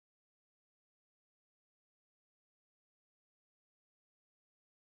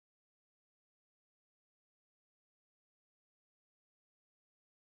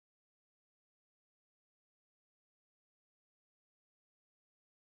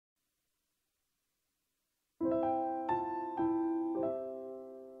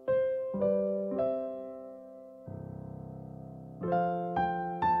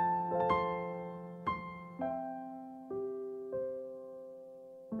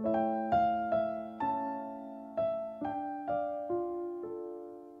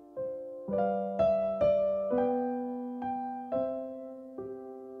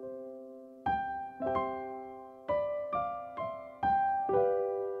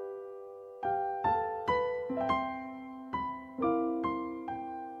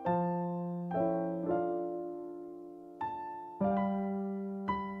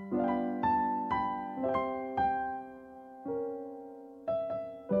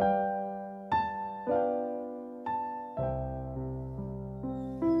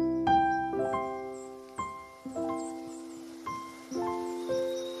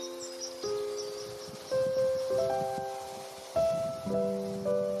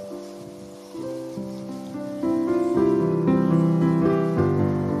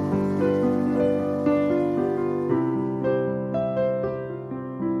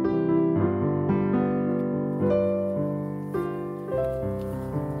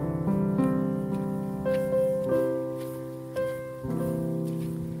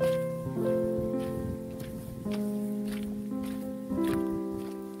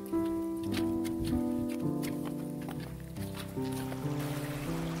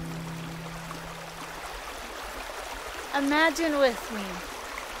Imagine with me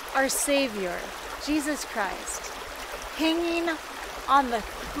our Savior, Jesus Christ, hanging on the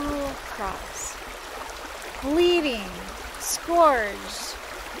cruel cross, bleeding, scourged,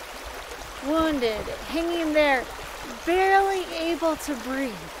 wounded, hanging there, barely able to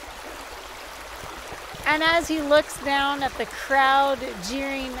breathe. And as he looks down at the crowd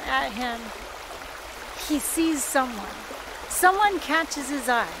jeering at him, he sees someone. Someone catches his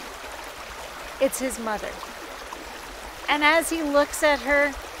eye. It's his mother. And as he looks at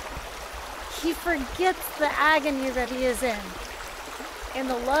her, he forgets the agony that he is in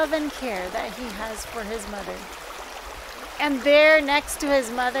the love and care that he has for his mother. And there next to his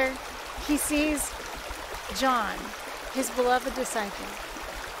mother, he sees John, his beloved disciple.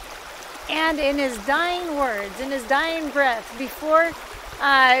 And in his dying words, in his dying breath, before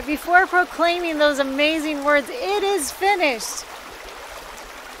proclaiming those amazing words, "It is finished,"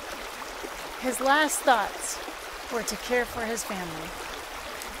 his last thoughts were to care for his family.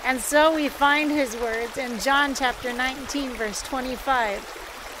 And so we find his words in John chapter 19, verse 25.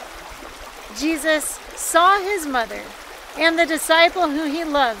 Jesus saw his mother and the disciple who he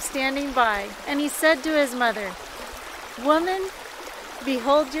loved standing by, and he said to his mother, "Woman,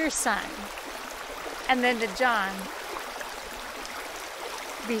 behold your son." And then to John,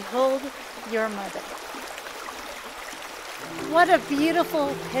 "Behold your mother." What a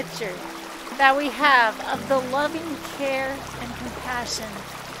beautiful picture that we have of the loving care and compassion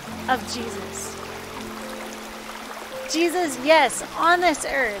of Jesus. Jesus, yes, on this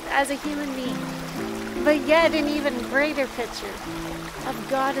earth as a human being, but yet an even greater picture of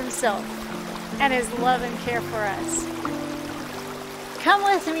God himself and his love and care for us. Come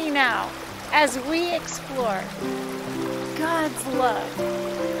with me now as we explore God's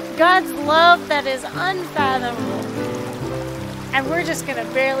love that is unfathomable. And we're just going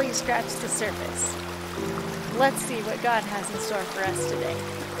to barely scratch the surface. Let's see what God has in store for us today.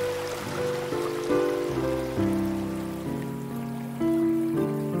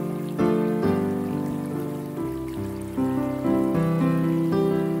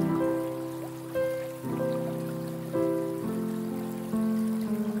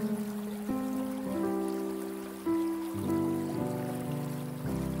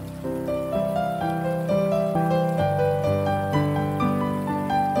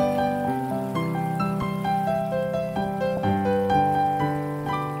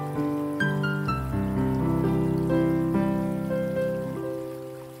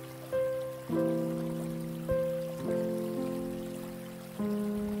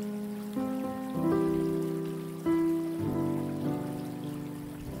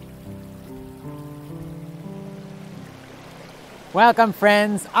 Welcome,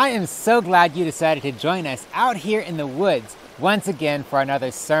 friends. I am so glad you decided to join us out here in the woods once again for another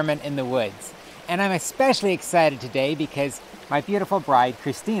Sermon in the Woods. And I'm especially excited today because my beautiful bride,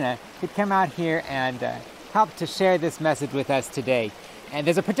 Kristina, could come out here and help to share this message with us today. And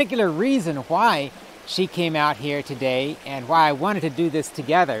there's a particular reason why she came out here today and why I wanted to do this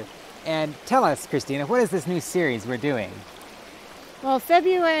together. And tell us, Kristina, what is this new series we're doing? Well,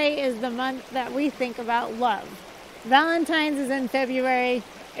 February is the month that we think about love. Valentine's is in February.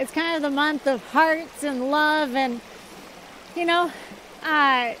 It's kind of the month of hearts and love. And, you know,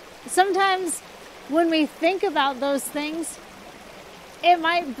 sometimes when we think about those things, it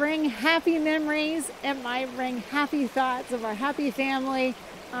might bring happy memories. It might bring happy thoughts of our happy family,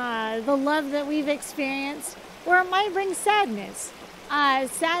 the love that we've experienced. Or it might bring sadness,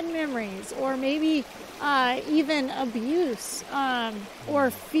 sad memories, or maybe even abuse or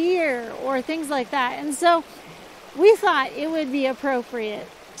fear or things like that. And so we thought it would be appropriate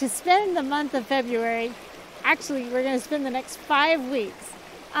to spend the month of February, actually we're going to spend the next 5 weeks,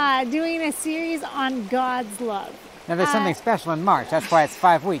 doing a series on God's love. Now there's something special in March. That's why it's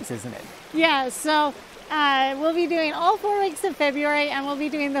 5 weeks, isn't it? Yeah, so we'll be doing all 4 weeks of February, and we'll be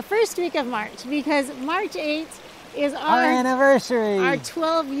doing the first week of March, because March 8th is our anniversary, our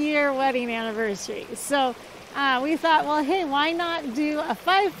 12-year wedding anniversary. So we thought, well, hey, why not do a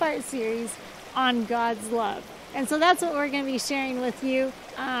 5-part series on God's love? And so that's what we're going to be sharing with you.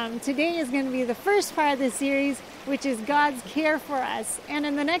 Today is going to be the first part of the series, which is God's care for us. And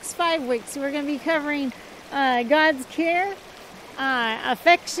in the next 5 weeks, we're going to be covering God's care,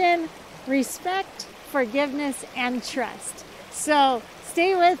 affection, respect, forgiveness, and trust. So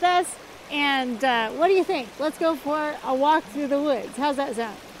stay with us. And what do you think? Let's go for a walk through the woods. How's that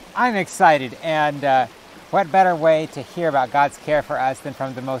sound? I'm excited. And what better way to hear about God's care for us than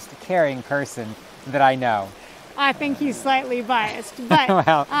from the most caring person that I know. I think he's slightly biased, but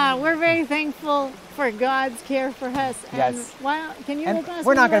Well, we're very thankful for God's care for us. And Yes. can you and open us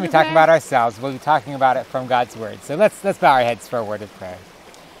we're with a not going word to of be talking prayer? about ourselves. We'll be talking about it from God's word. So let's bow our heads for a word of prayer.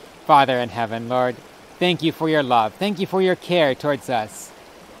 Father in heaven, Lord, thank you for your love. Thank you for your care towards us.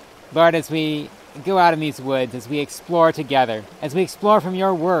 Lord, as we go out in these woods, as we explore together, as we explore from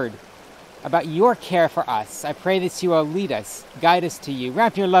your word about your care for us, I pray that you will lead us, guide us to you,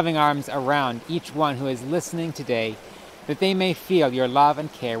 wrap your loving arms around each one who is listening today, that they may feel your love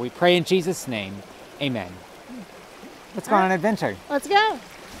and care. We pray in Jesus' name. Amen. Let's go on an adventure. Let's go.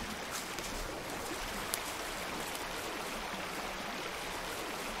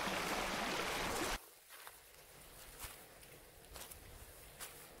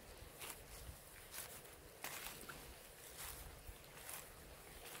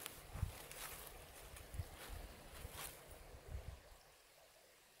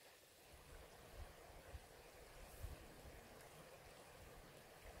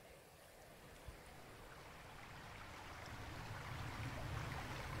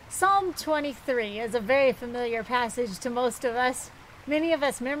 Psalm 23 is a very familiar passage to most of us. Many of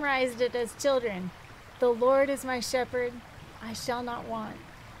us memorized it as children. The Lord is my shepherd, I shall not want.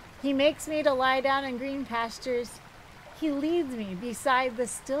 He makes me to lie down in green pastures. He leads me beside the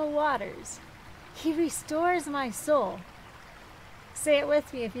still waters. He restores my soul. Say it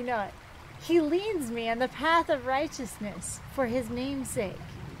with me if you know it. He leads me in the path of righteousness for his name's sake.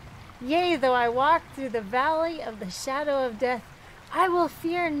 Yea, though I walk through the valley of the shadow of death, I will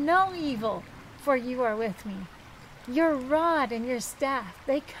fear no evil, for you are with me. Your rod and your staff,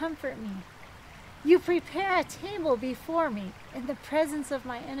 they comfort me. You prepare a table before me in the presence of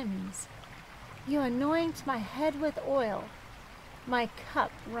my enemies. You anoint my head with oil. My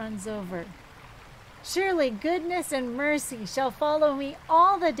cup runs over. Surely goodness and mercy shall follow me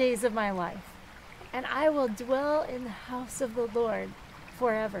all the days of my life, and I will dwell in the house of the Lord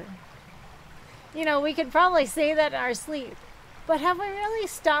forever. You know, we could probably say that in our sleep, but have we really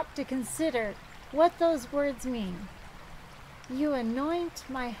stopped to consider what those words mean? You anoint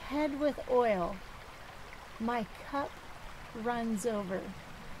my head with oil. My cup runs over.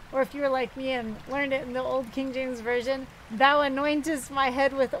 Or if you were like me and learned it in the old King James Version, thou anointest my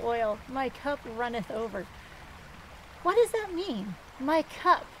head with oil. My cup runneth over. What does that mean? My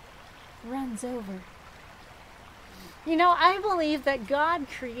cup runs over. You know, I believe that God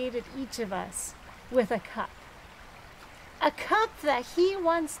created each of us with a cup. A cup that he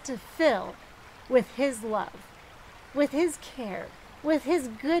wants to fill with his love, with his care, with his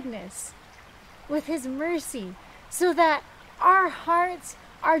goodness, with his mercy, so that our hearts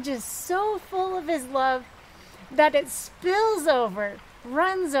are just so full of his love that it spills over,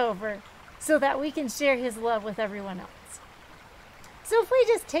 runs over, so that we can share his love with everyone else. So if we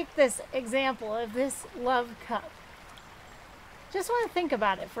just take this example of this love cup, just want to think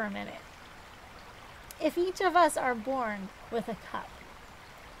about it for a minute. If each of us are born with a cup,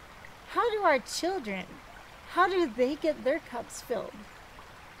 how do our children, how do they get their cups filled?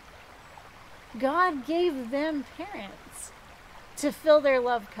 God gave them parents to fill their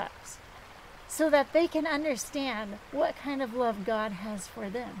love cups so that they can understand what kind of love God has for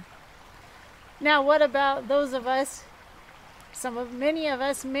them. Now, what about those of us, many of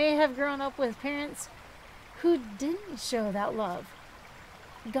us may have grown up with parents who didn't show that love.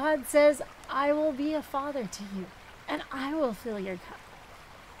 God says, I will be a father to you, and I will fill your cup.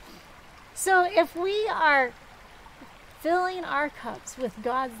 So if we are filling our cups with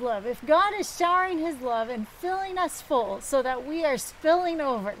God's love, if God is showering his love and filling us full so that we are spilling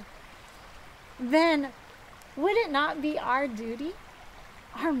over, then would it not be our duty,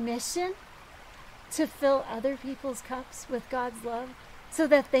 our mission, to fill other people's cups with God's love so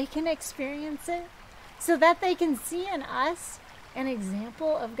that they can experience it, so that they can see in us an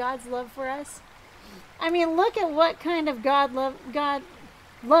example of God's love for us? I mean, look at what kind of love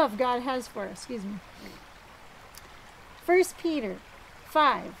God has for us. 1 Peter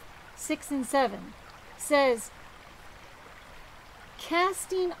 5, 6 and 7 says,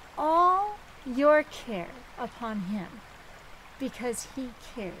 casting all your care upon him because he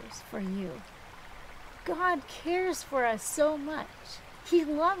cares for you. God cares for us so much. He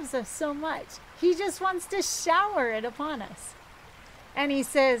loves us so much. He just wants to shower it upon us. And he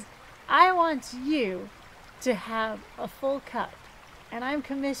says, I want you to have a full cup, and I'm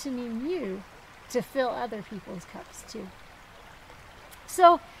commissioning you to fill other people's cups too.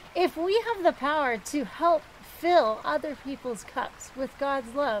 So if we have the power to help fill other people's cups with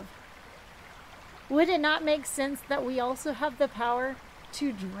God's love, would it not make sense that we also have the power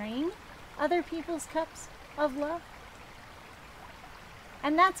to drain other people's cups of love?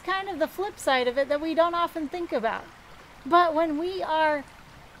 And that's kind of the flip side of it that we don't often think about. But when we are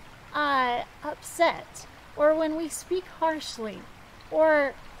upset, or when we speak harshly,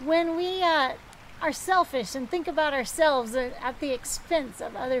 or when we are selfish and think about ourselves at the expense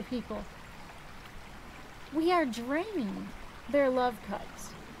of other people, we are draining their love cups.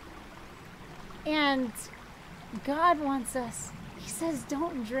 And God wants us, He says,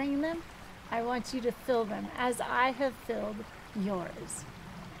 don't drain them. I want you to fill them as I have filled yours.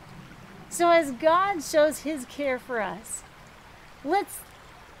 So as God shows His care for us, let's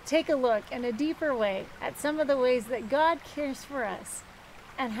take a look in a deeper way at some of the ways that God cares for us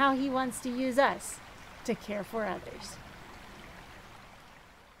and how He wants to use us to care for others.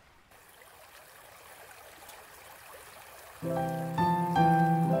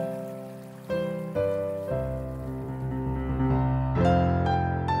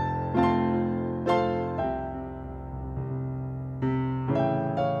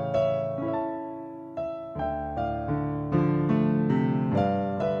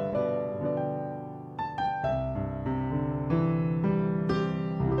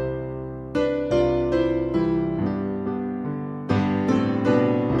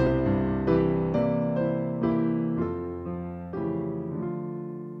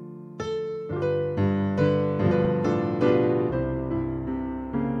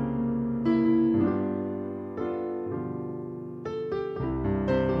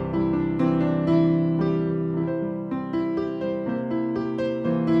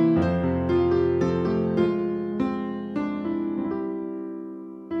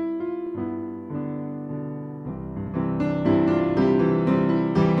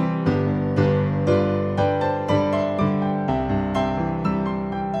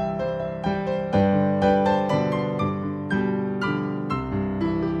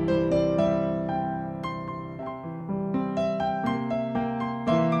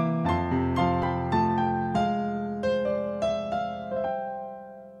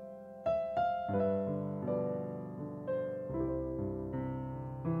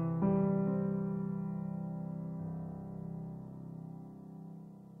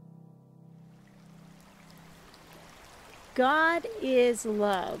 God is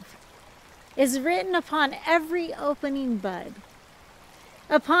love, is written upon every opening bud,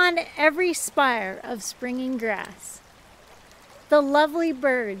 upon every spire of springing grass. The lovely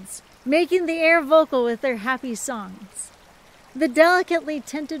birds making the air vocal with their happy songs, the delicately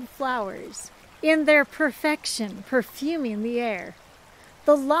tinted flowers in their perfection perfuming the air,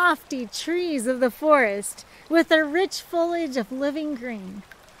 the lofty trees of the forest with their rich foliage of living green,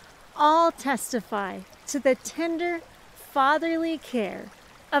 all testify to the tender fatherly care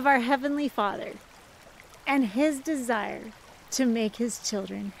of our Heavenly Father and His desire to make His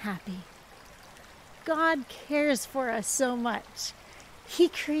children happy. God cares for us so much. He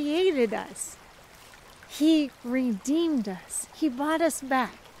created us. He redeemed us. He bought us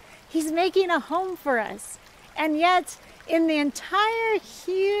back. He's making a home for us. And yet, in the entire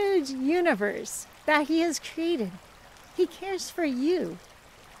huge universe that He has created, He cares for you.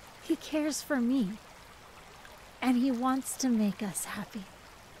 He cares for me. And He wants to make us happy.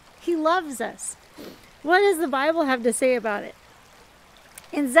 He loves us. What does the Bible have to say about it?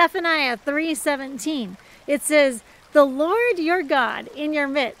 In Zephaniah 3:17, it says, "The Lord your God in your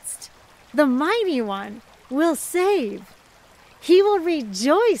midst, the mighty one, will save. He will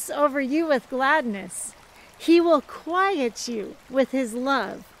rejoice over you with gladness. He will quiet you with His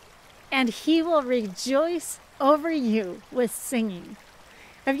love, and He will rejoice over you with singing."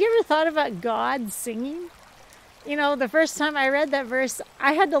 Have you ever thought about God singing? You know, the first time I read that verse,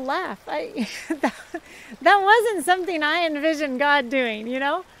 I had to laugh. That wasn't something I envisioned God doing, you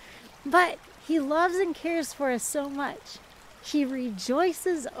know? But He loves and cares for us so much. He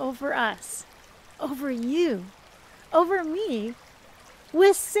rejoices over us, over you, over me,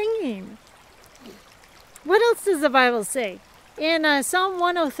 with singing. What else does the Bible say? In Psalm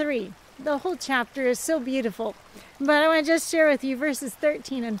 103, the whole chapter is so beautiful, but I want to just share with you verses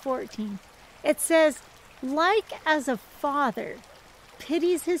 13 and 14. It says, "Like as a father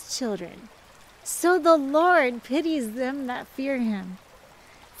pities his children, so the Lord pities them that fear Him.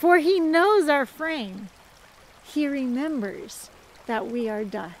 For He knows our frame. He remembers that we are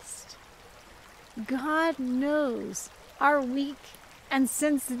dust." God knows our weak and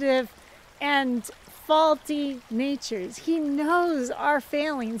sensitive and faulty natures. He knows our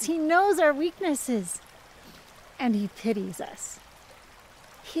failings. He knows our weaknesses. And He pities us.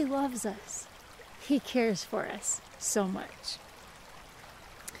 He loves us. He cares for us so much.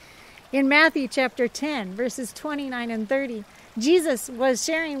 In Matthew chapter 10, verses 29 and 30, Jesus was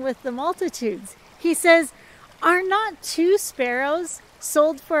sharing with the multitudes. He says, "Are not 2 sparrows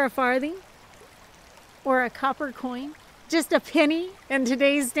sold for a farthing or a copper coin, just a penny in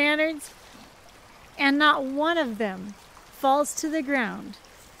today's standards, and not one of them falls to the ground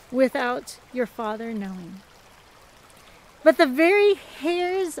without your Father knowing. But the very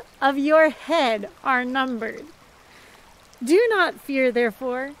hairs of your head are numbered. Do not fear,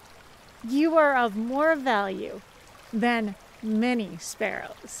 therefore. You are of more value than many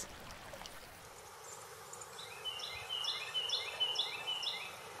sparrows.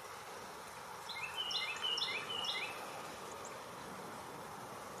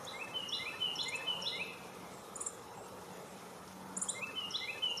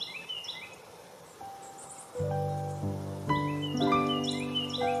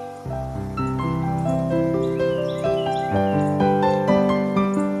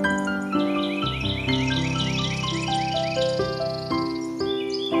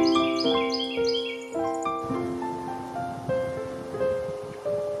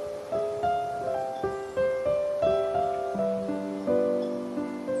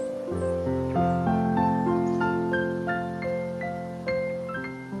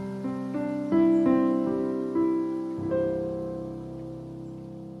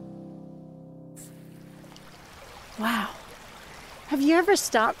 Wow. Have you ever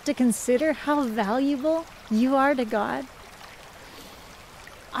stopped to consider how valuable you are to God?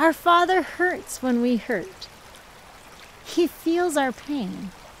 Our Father hurts when we hurt. He feels our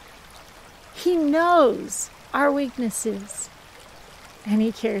pain. He knows our weaknesses, and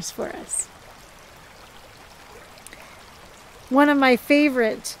He cares for us. One of my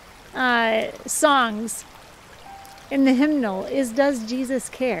favorite songs in the hymnal is "Does Jesus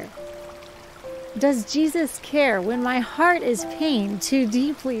Care?" Does Jesus care when my heart is pained too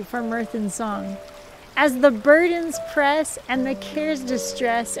deeply for mirth and song? As the burdens press and the cares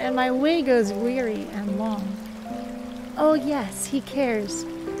distress, and my way goes weary and long. Oh yes, He cares.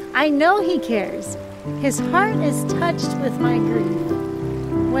 I know He cares. His heart is touched with my grief.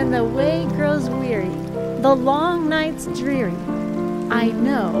 When the way grows weary, the long nights dreary, I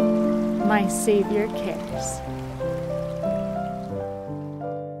know my Savior cares.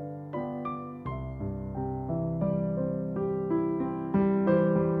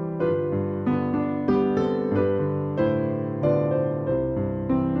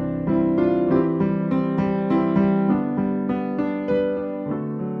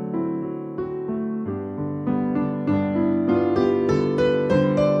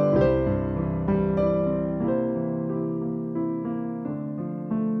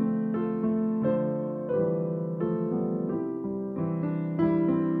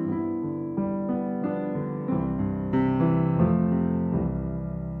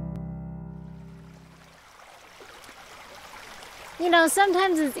 You know,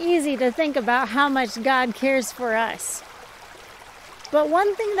 sometimes it's easy to think about how much God cares for us. But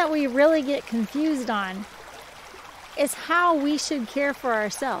one thing that we really get confused on is how we should care for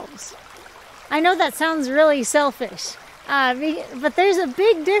ourselves. I know that sounds really selfish, but there's a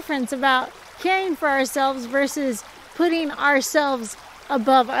big difference about caring for ourselves versus putting ourselves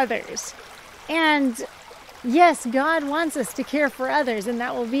above others. And yes, God wants us to care for others, and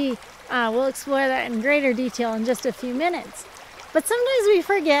that will be, we'll explore that in greater detail in just a few minutes. But sometimes we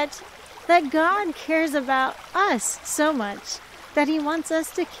forget that God cares about us so much that He wants us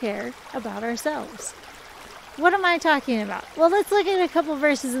to care about ourselves. What am I talking about? Well, let's look at a couple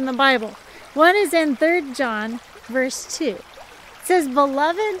verses in the Bible. One is in 3 John, verse 2. It says,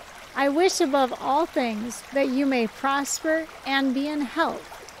 "Beloved, I wish above all things that you may prosper and be in health,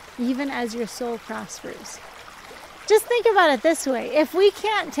 even as your soul prospers." Just think about it this way. If we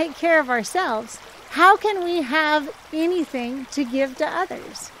can't take care of ourselves, how can we have anything to give to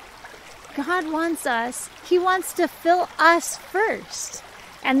others? God wants us. He wants to fill us first.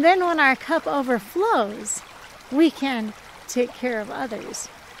 And then when our cup overflows, we can take care of others.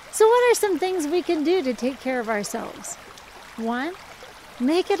 So what are some things we can do to take care of ourselves? 1,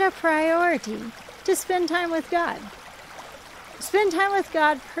 make it a priority to spend time with God. Spend time with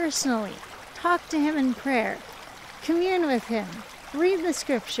God personally. Talk to Him in prayer. Commune with Him. Read the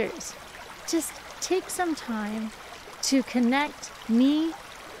scriptures. Just take some time to connect me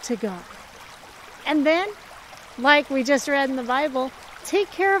to God. And then, like we just read in the Bible,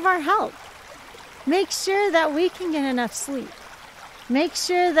 take care of our health. Make sure that we can get enough sleep. Make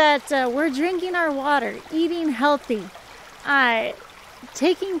sure that we're drinking our water, eating healthy,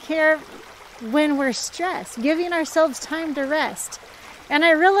 taking care when we're stressed, giving ourselves time to rest. And I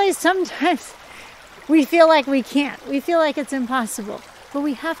realize sometimes we feel like we can't. We feel like it's impossible. But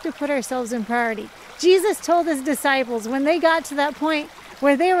we have to put ourselves in priority. Jesus told His disciples when they got to that point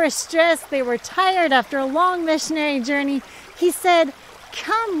where they were stressed, they were tired after a long missionary journey, He said,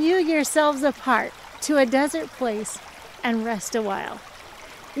 Come you yourselves apart to a desert place and rest a while.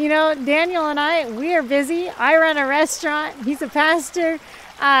 You know, Daniel and I, we are busy. I run a restaurant. He's a pastor.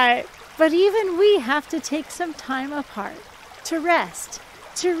 But even we have to take some time apart to rest,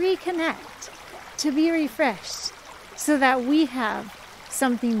 to reconnect, to be refreshed, so that we have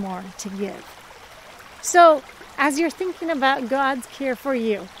something more to give. So, as you're thinking about God's care for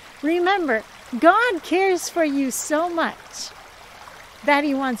you, remember, God cares for you so much that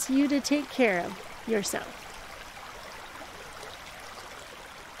He wants you to take care of yourself.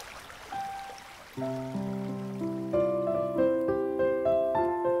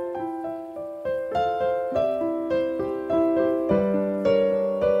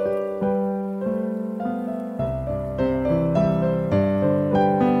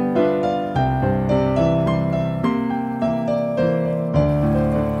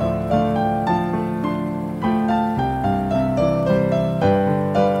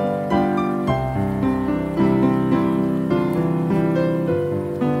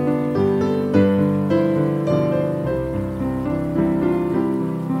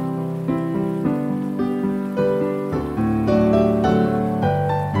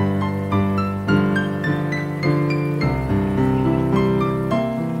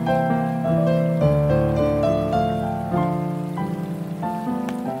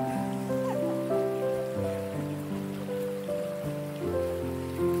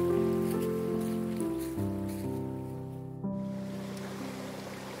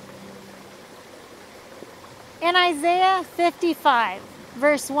 In Isaiah 55,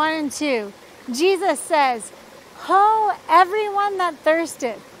 verse 1 and 2, Jesus says, Ho, everyone that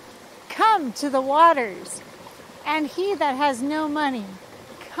thirsteth, come to the waters, and he that has no money,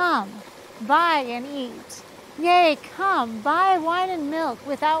 come, buy and eat. Yea, come, buy wine and milk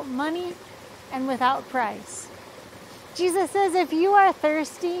without money and without price. Jesus says, if you are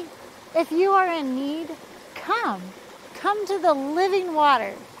thirsty, if you are in need, come to the living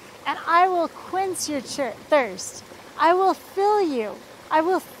water, and I will quench your thirst. I will fill you. I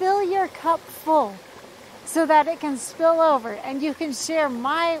will fill your cup full so that it can spill over and you can share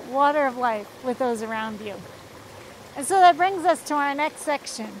my water of life with those around you. And so that brings us to our next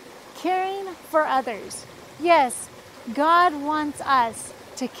section, caring for others. Yes, God wants us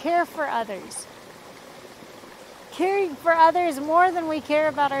to care for others. Caring for others more than we care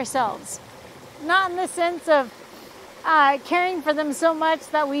about ourselves. Not in the sense of caring for them so much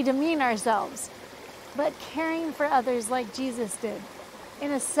that we demean ourselves, but caring for others like Jesus did,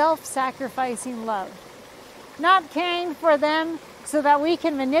 in a self-sacrificing love. Not caring for them so that we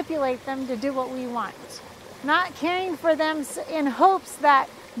can manipulate them to do what we want. Not caring for them in hopes that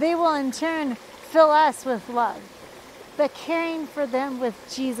they will in turn fill us with love, but caring for them with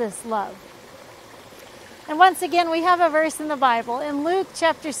Jesus' love. And once again, we have a verse in the Bible, in Luke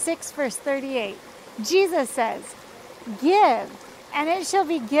chapter 6, verse 38. Jesus says, Give, and it shall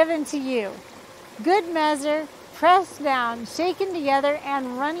be given to you. Good measure, pressed down, shaken together,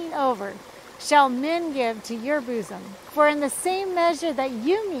 and running over, shall men give to your bosom. For in the same measure that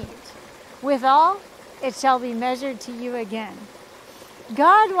you meet, withal, it shall be measured to you again.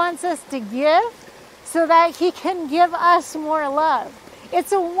 God wants us to give so that He can give us more love.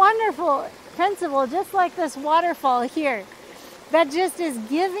 It's a wonderful principle, just like this waterfall here, that just is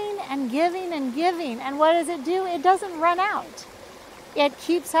giving and giving and giving. And what does it do? It doesn't run out. It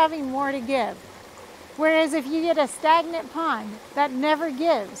keeps having more to give. Whereas if you get a stagnant pond that never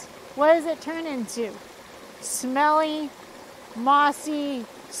gives, what does it turn into? Smelly, mossy,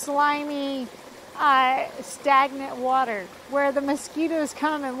 slimy, stagnant water where the mosquitoes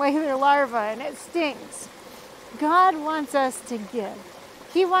come and lay their larvae and it stinks. God wants us to give.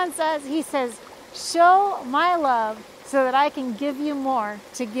 He wants us, He says, show my love so that I can give you more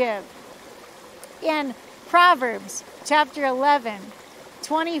to give. In Proverbs chapter 11,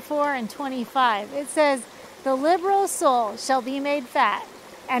 24 and 25, it says, the liberal soul shall be made fat,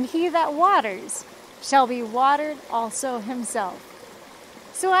 and he that waters shall be watered also himself.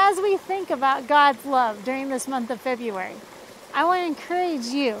 So as we think about God's love during this month of February, I want to encourage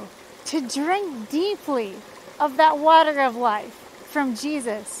you to drink deeply of that water of life from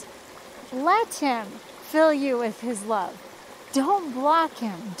Jesus. Let Him fill you with His love. Don't block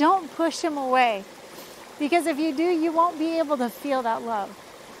Him. Don't push Him away. Because if you do, you won't be able to feel that love.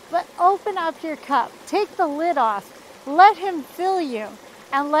 But open up your cup. Take the lid off. Let Him fill you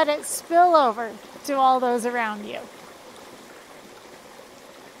and let it spill over to all those around you.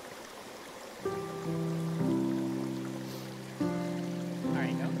 All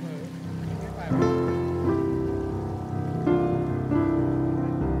right, don't move.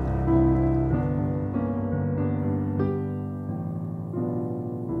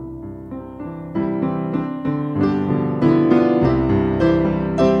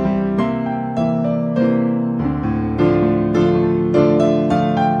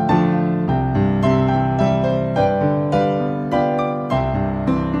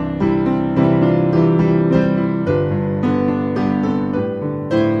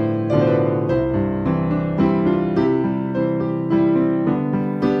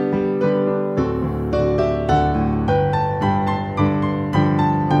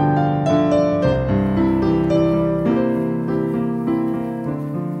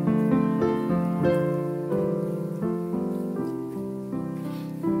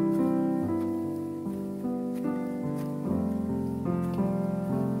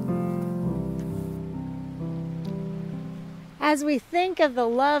 as we think of the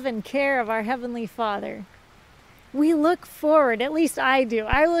love and care of our Heavenly Father, we look forward, at least I do,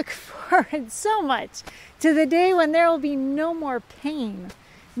 I look forward so much to the day when there will be no more pain,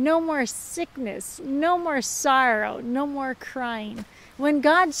 no more sickness, no more sorrow, no more crying, when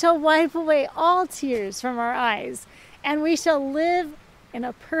God shall wipe away all tears from our eyes, and we shall live in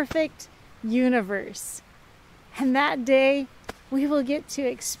a perfect universe. And that day, we will get to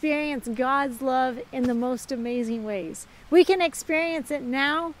experience God's love in the most amazing ways. We can experience it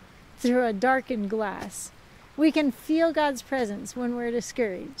now through a darkened glass. We can feel God's presence when we're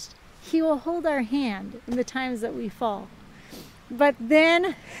discouraged. He will hold our hand in the times that we fall. But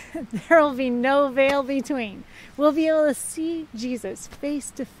then there will be no veil between. We'll be able to see Jesus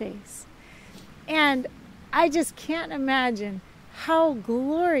face to face. And I just can't imagine how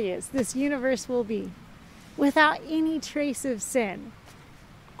glorious this universe will be without any trace of sin.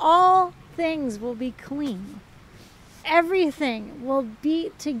 All things will be clean. Everything will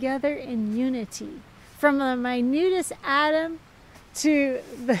be together in unity. From the minutest atom to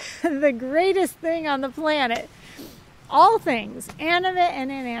the greatest thing on the planet. All things, animate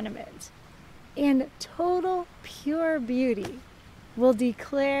and inanimate, in total pure beauty, will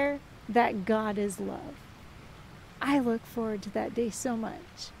declare that God is love. I look forward to that day so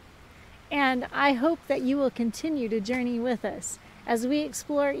much. And I hope that you will continue to journey with us as we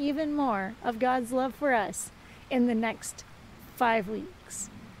explore even more of God's love for us in the next 5 weeks.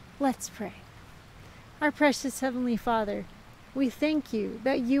 Let's pray. Our precious Heavenly Father, we thank you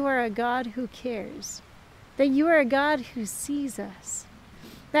that you are a God who cares, that you are a God who sees us,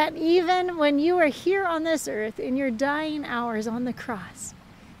 that even when you were here on this earth in your dying hours on the cross,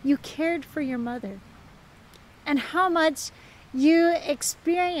 you cared for your mother, and how much you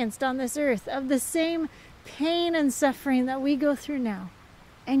experienced on this earth of the same pain and suffering that we go through now,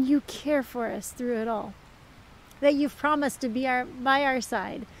 and you care for us through it all, that you've promised to be by our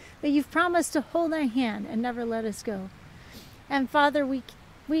side, that you've promised to hold our hand and never let us go. And Father, we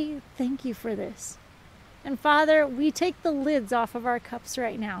thank you for this. And Father, we take the lids off of our cups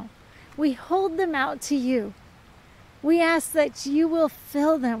right now. We hold them out to you. We ask that you will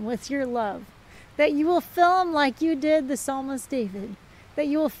fill them with your love, that you will fill them like you did the psalmist David, that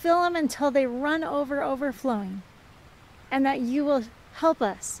you will fill them until they run over, overflowing, and that you will help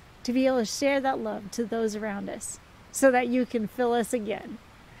us to be able to share that love to those around us so that you can fill us again.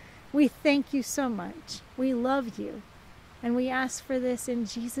 We thank you so much. We love you. And we ask for this in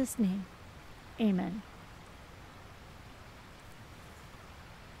Jesus' name. Amen.